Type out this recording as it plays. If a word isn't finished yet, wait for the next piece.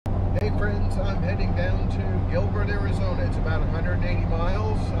Hey friends, I'm heading down to Gilbert, Arizona. It's about 180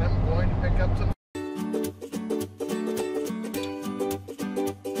 miles. I'm going to pick up some.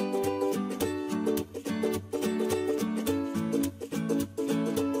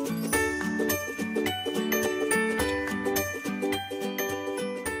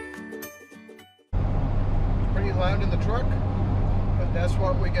 It's pretty loud in the truck, but that's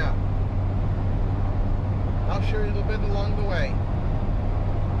what we got. I'll show you a little bit along the way.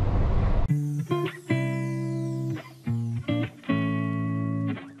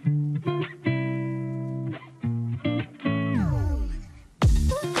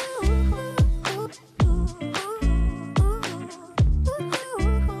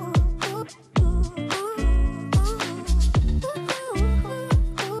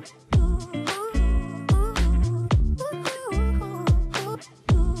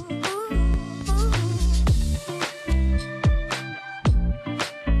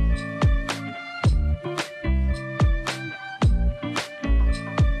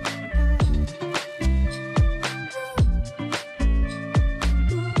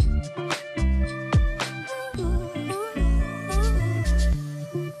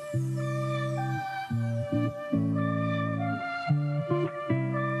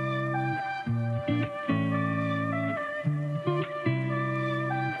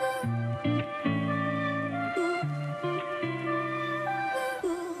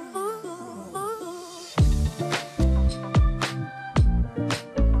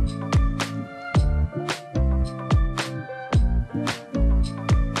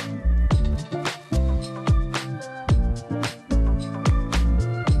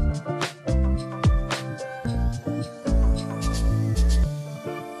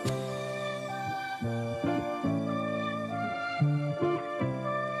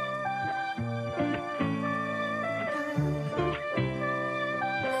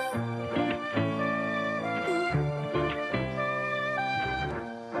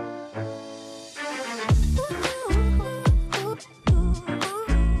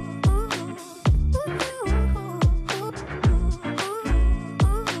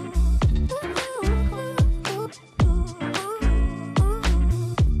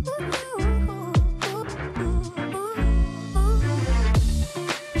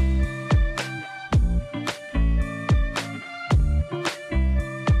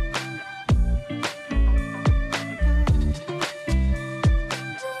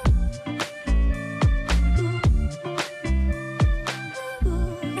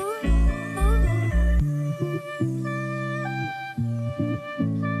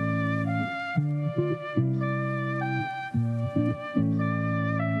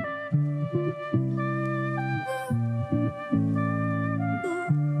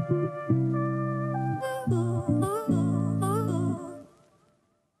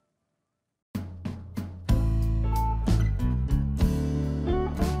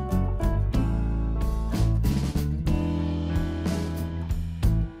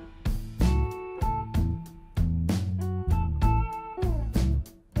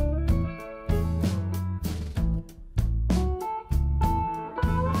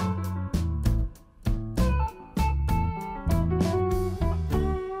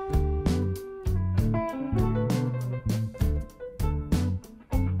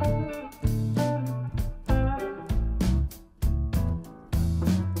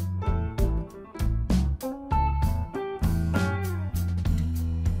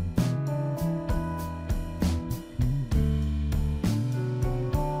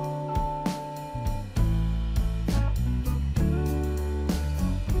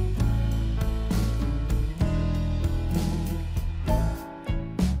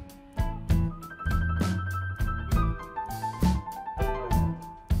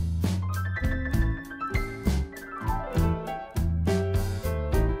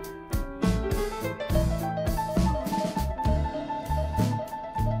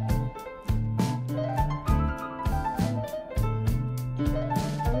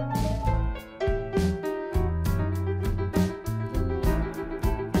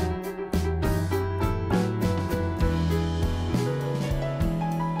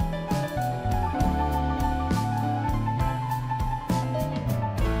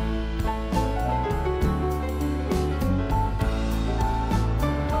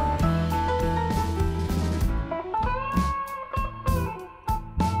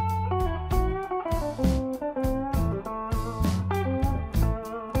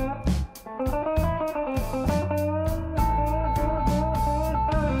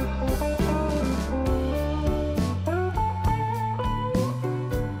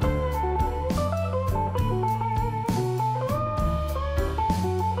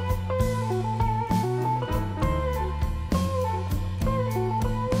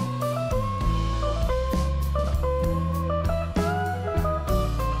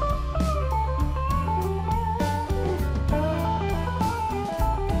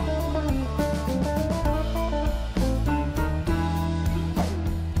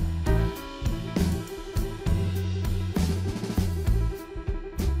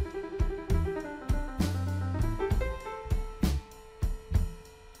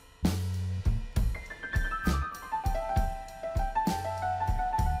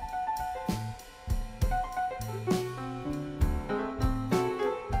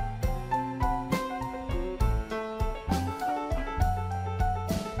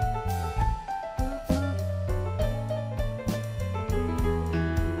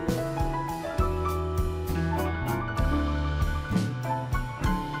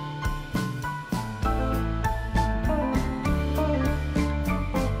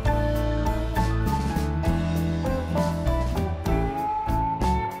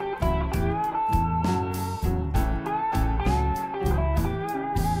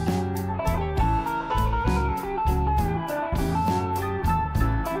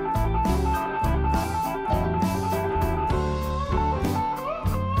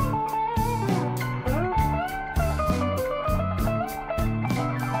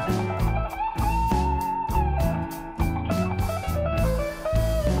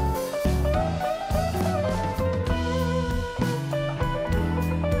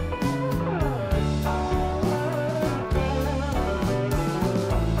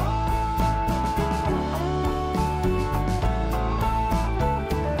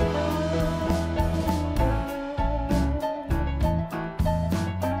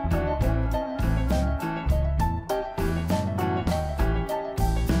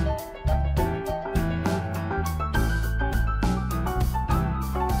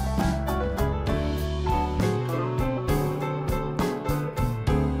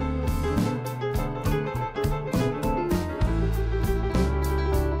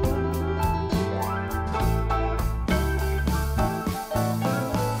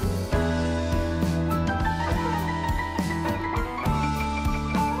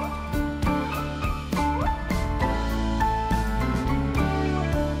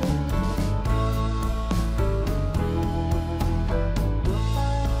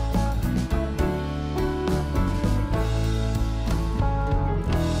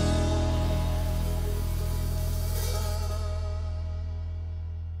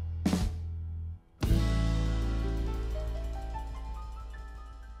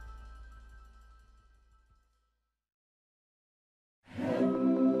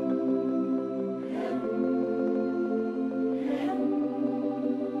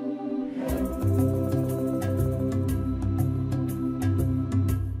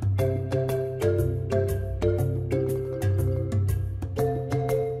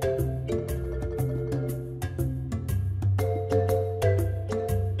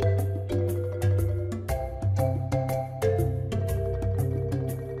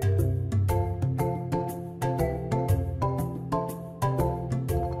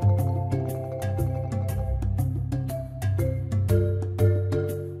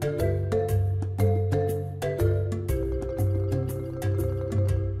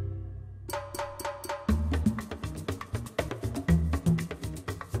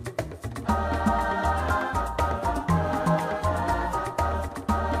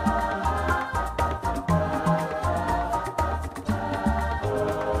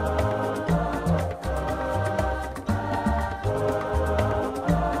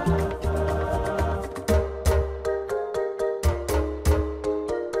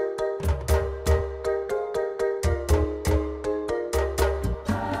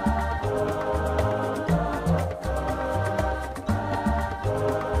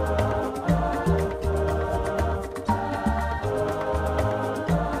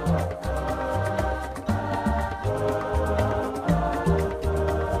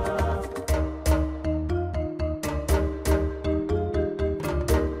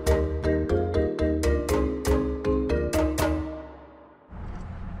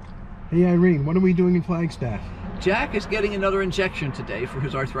 Hey Irene, what are we doing in Flagstaff? Jack is getting another injection today for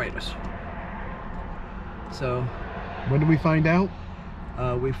his arthritis. So when did we find out?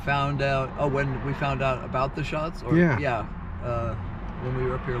 We found out, when we found out about the shots? Or, yeah. When we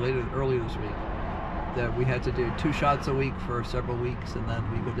were up here earlier this week, that we had to do 2 shots a week for several weeks, and then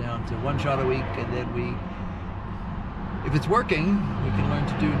we go down to 1 shot a week, and then if it's working, we can learn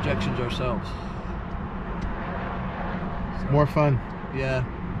to do injections ourselves. So, more fun. Yeah.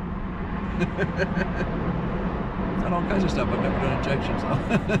 Done all kinds of stuff. I've never done injections though.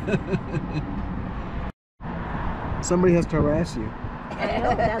 Somebody has to harass you. I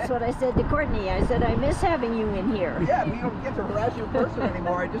know, that's what I said to Courtney. I said, I miss having you in here. Yeah, we don't get to harass you in person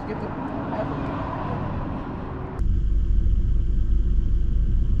anymore. I just get to have them.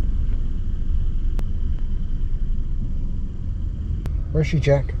 Where's she,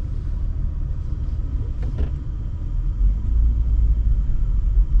 Jack?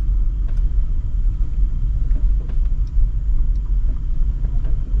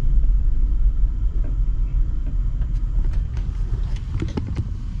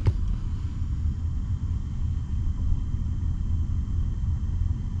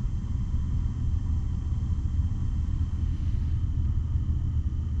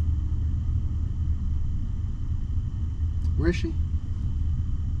 Where is she?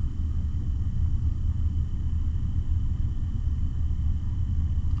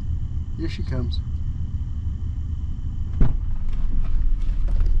 Here she comes.